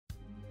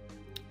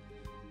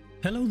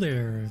Hello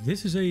there,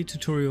 this is a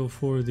tutorial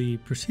for the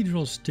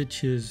procedural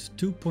stitches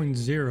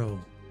 2.0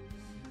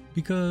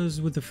 because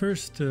with the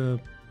first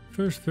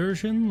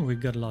version we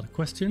got a lot of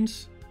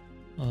questions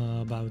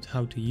about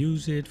how to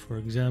use it. For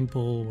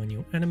example, when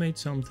you animate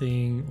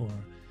something, or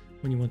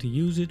when you want to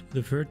use it with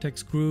a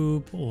vertex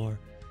group, or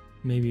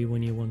maybe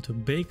when you want to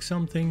bake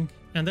something,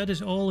 and that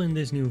is all in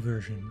this new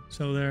version.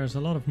 So there's a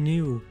lot of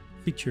new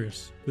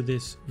features with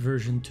this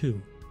version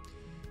 2.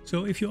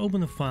 So if you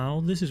open the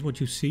file, this is what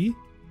you see.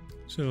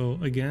 So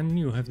again,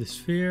 you have the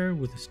sphere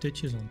with the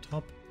stitches on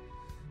top.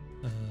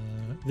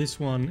 This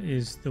one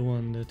is the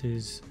one that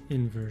is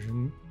in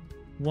version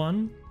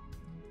 1.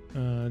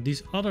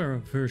 These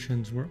other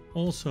versions were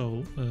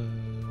also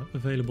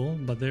available,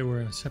 but they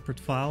were separate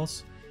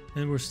files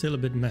and were still a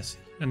bit messy.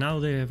 And now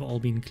they have all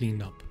been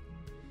cleaned up.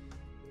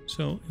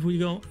 So if we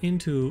go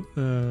into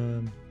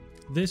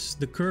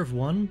the curve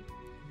one,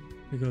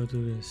 we go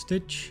to the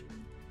stitch.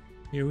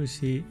 Here we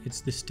see it's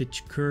the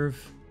stitch curve,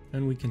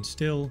 and we can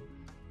still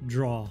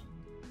draw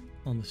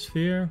on the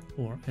sphere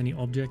or any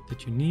object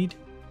that you need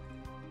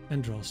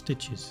and draw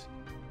stitches.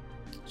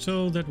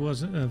 So that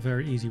was a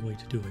very easy way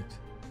to do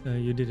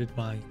it. You did it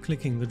by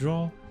clicking the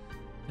draw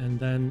and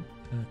then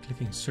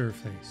clicking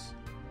surface.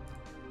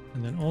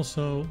 And then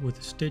also with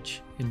the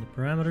stitch in the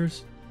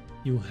parameters,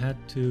 you had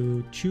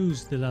to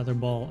choose the leather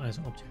ball as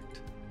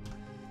object.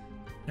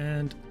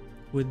 And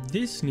with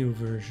this new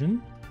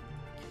version,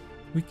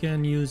 we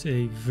can use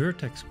a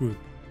vertex group.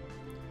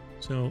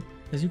 So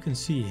as you can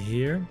see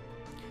here,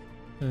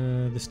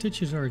 the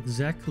stitches are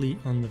exactly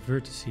on the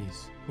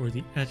vertices, or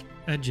the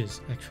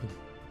edges actually.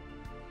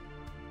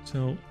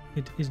 So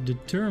it is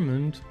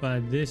determined by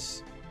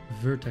this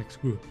vertex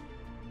group.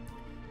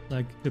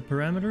 Like the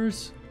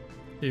parameters,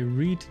 they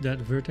read that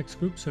vertex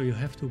group, so you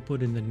have to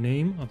put in the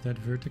name of that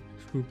vertex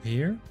group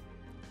here.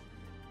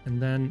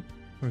 And then,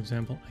 for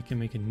example, I can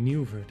make a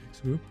new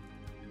vertex group.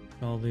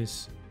 Call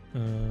this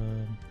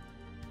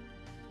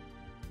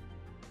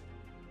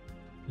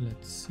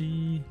let's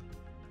see,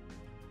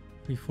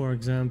 we for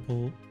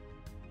example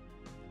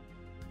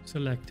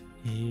select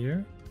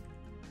here,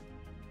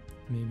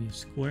 maybe a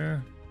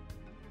square,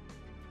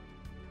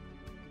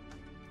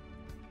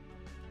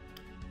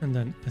 and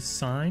then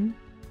assign.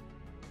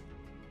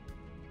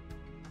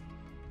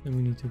 Then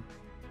we need to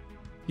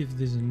give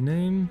this a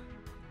name.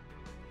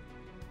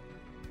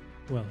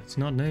 Well, it's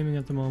not naming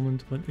at the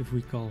moment, but if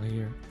we call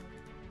here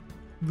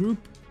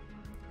group,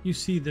 you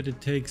see that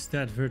it takes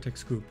that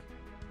vertex group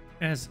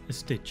as a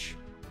stitch,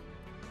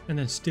 and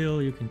then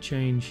still you can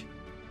change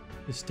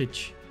the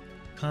stitch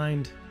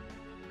kind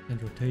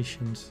and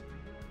rotations,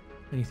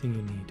 anything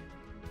you need.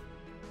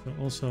 So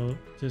also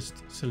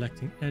just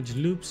selecting edge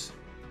loops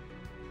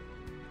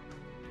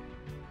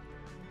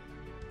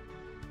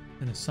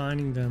and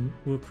assigning them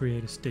will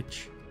create a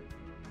stitch.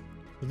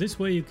 So this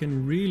way you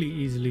can really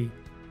easily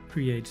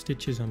create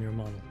stitches on your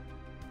model.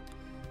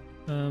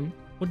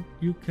 What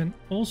you can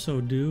also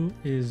do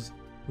is,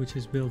 which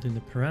is built in the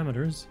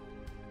parameters,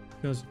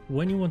 because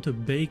when you want to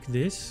bake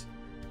this,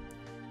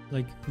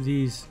 like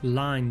these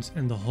lines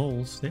and the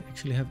holes, they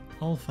actually have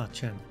alpha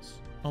channels,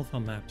 alpha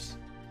maps,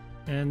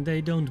 and they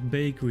don't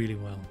bake really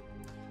well.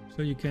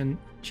 So you can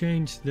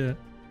change the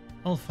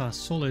alpha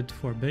solid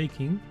for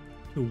baking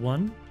to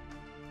 1,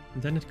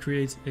 and then it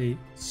creates a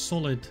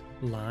solid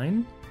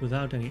line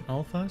without any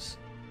alphas,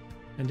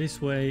 and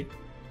this way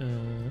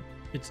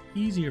it's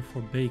easier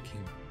for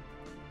baking.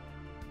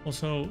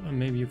 Also,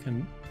 maybe you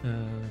can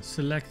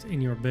select in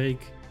your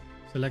bake,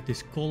 select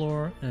this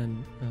color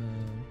and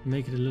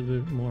make it a little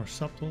bit more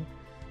subtle,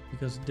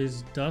 because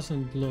this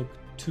doesn't look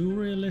too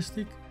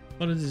realistic,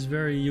 but it is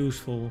very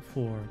useful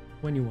for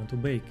when you want to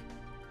bake.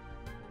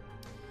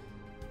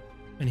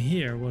 And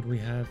here what we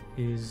have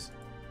is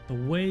a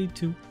way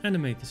to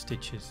animate the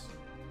stitches.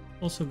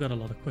 Also got a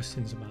lot of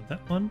questions about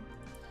that one.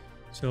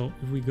 So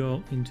if we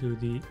go into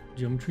the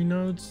geometry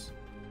nodes,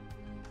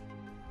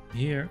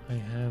 here I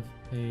have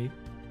a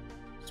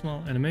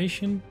small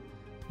animation,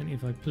 and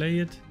if I play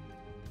it,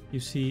 you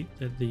see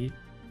that the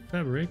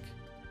fabric,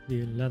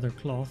 the leather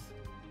cloth,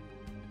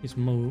 is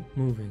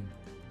moving,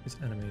 is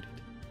animated.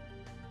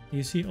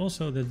 You see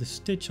also that the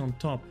stitch on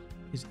top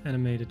is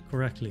animated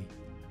correctly,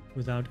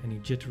 without any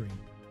jittering.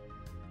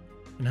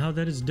 And how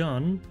that is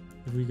done,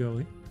 if we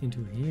go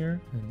into here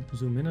and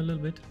zoom in a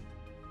little bit,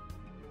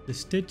 the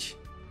stitch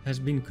has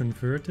been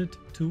converted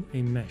to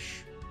a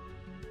mesh.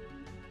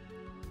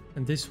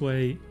 And this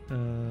way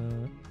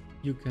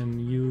you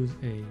can use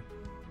a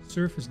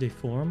surface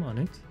deform on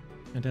it,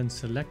 and then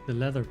select the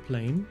leather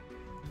plane,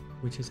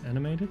 which is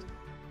animated,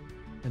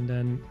 and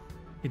then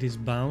it is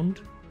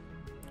bound.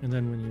 And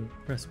then when you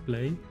press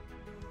play,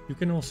 you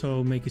can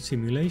also make a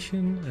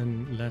simulation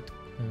and let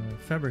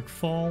fabric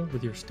fall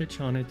with your stitch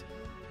on it,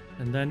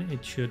 and then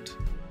it should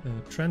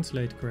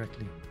translate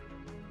correctly.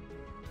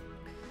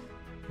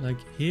 Like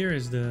here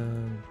is the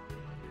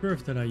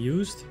curve that I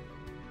used.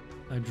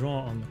 I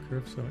draw on the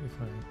curve, so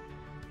if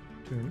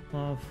I turn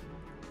off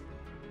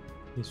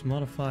this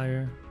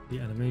modifier, the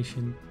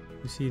animation,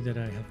 you see that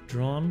I have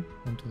drawn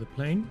onto the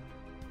plane.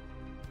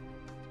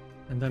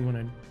 And then when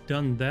I've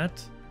done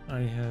that, I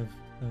have,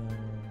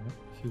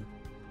 if you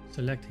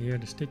select here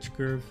the stitch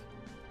curve,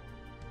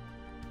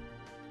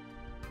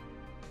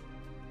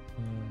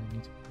 I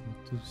need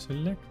to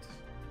select.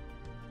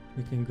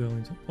 We can go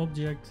into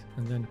object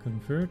and then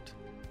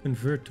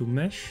convert to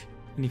mesh.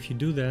 And if you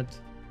do that,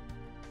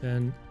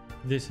 then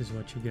this is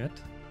what you get,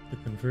 the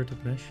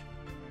converted mesh.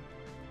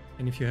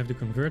 And if you have the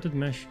converted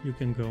mesh, you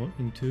can go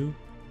into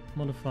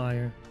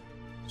modifier,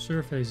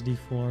 surface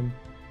deform.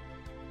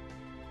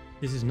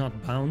 This is not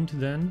bound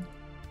then,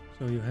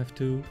 so you have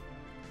to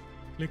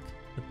click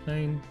the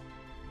plane,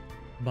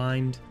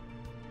 bind,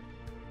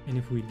 and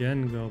if we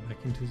then go back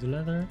into the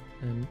leather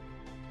and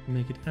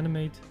make it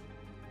animate,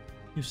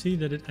 you see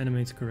that it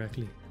animates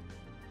correctly.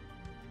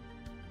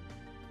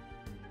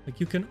 Like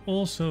you can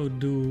also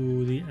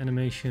do the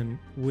animation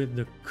with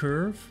the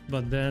curve,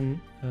 but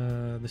then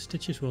the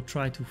stitches will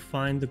try to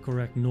find the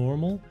correct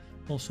normal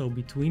also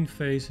between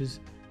phases,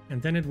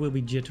 and then it will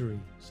be jittery.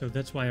 So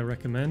that's why I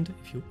recommend,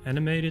 if you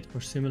animate it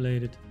or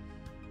simulate it,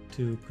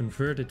 to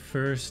convert it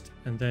first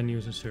and then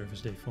use a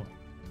surface deform.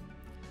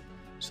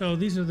 So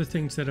these are the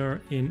things that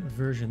are in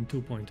version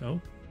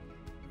 2.0,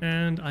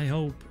 and I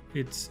hope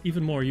it's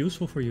even more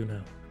useful for you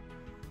now.